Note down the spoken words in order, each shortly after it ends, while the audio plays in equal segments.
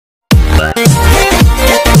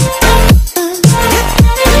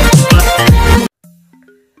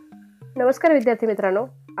नमस्कार विद्यार्थी मित्रांनो,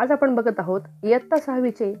 आज आपण बघत आहोत इयत्ता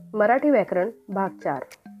 6वीचे मराठी व्याकरण भाग 4।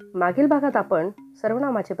 मागील भागात आपण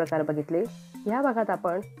सर्वनामाचे प्रकार बघितले। या भागात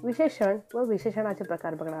आपण विशेषण व विशेषणाचे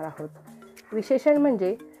प्रकार बघणार आहोत। विशेषण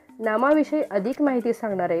म्हणजे नामाविषयी अधिक माहिती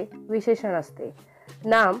सांगणारे विशेषण असते।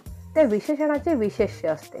 नाम त्या विशेषणाचे विशेष्य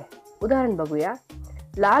असते। उदाहरण बघूया।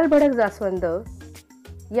 लाल भडक जास्वंद,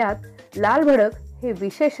 यात लाल भडक हे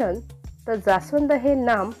विशेषण तर जास्वंद हे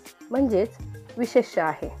नाम म्हणजेच विशेष्य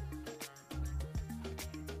आहे।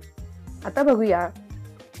 आता बघूया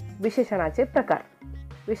विशेषणाचे प्रकार।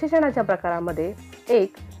 विशेषणाच्या प्रकारामध्ये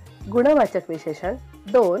 1 गुणवाचक विशेषण,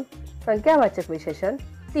 2 संख्यावाचक विशेषण,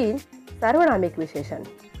 3 सार्वनामिक विशेषण।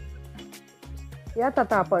 यात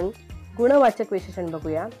आता आपण गुणवाचक विशेषण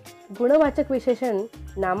बघूया। गुणवाचक विशेषण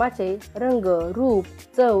नामाचे रंग, रूप,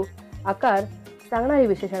 चव, आकार सांगणारी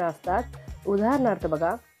विशेषण असतात। उदाहरणार्थ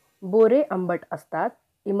बघा, बोरे आंबट असतात,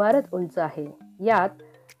 इमारत उंच आहे। यात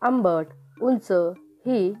आंबट, उंच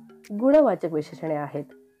ही गुणवाचक विशेषणे आहेत।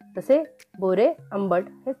 तसे बोरे आंबट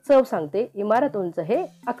हे चव सांगते, इमारत उंच हे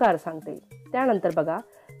आकार सांगते। त्यानंतर बघा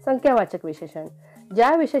संख्यावाचक विशेषण,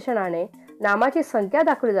 ज्या विशेषणाने नामाची संख्या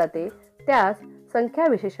दाखवली जाते त्यास संख्या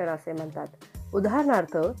विशेषण असे म्हणतात।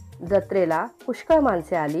 उदाहरणार्थ, जत्रेला पुष्कळ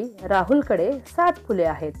माणसे आली, राहुलकडे 7 फुले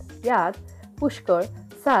आहेत। यात पुष्कळ,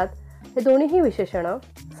 7 हे दोन्हीही विशेषण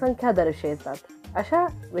संख्या दर्शवतात। अशा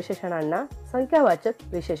विशेषणांना संख्यावाचक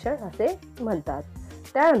विशेषण असे म्हणतात।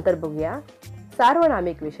 त्यानंतर बघूया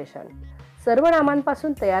सार्वनामिक विशेषण। सर्व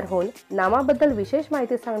नामांपासून तयार होऊन नामाबद्दल विशेष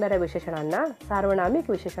माहिती सांगणाऱ्या विशेषणांना सार्वनामिक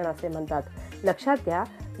विशेषण असे म्हणतात। लक्षात घ्या,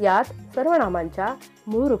 यात सर्वनामांच्या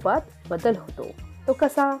मूळ रूपात बदल होतो। तो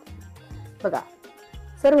कसा? बघा,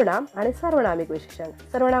 सर्वनाम आणि सार्वनामिक विशेषण।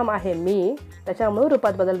 सर्वनाम आहे मी, त्याच्या मूळ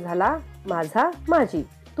रूपात बदल झाला माझा, माझी।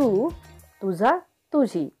 तू, तुझा,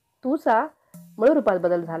 तुझी। तूचा मूळ रूपात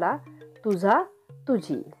बदल झाला तुझा,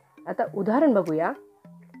 तुझी। आता उदाहरण बघूया।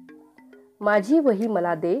 माझी वही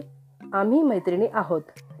मला दे, आम्ही मैत्रिणी आहोत।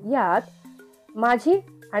 यात माझी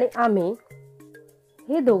आणि आम्ही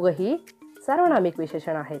हे दोघंही सार्वनामिक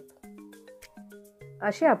विशेषण आहेत।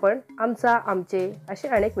 असे आपण आमचा, आमचे असे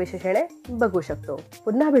अनेक विशेषणे बघू शकतो।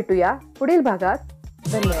 पुन्हा भेटूया पुढील भागात।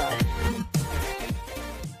 धन्यवाद।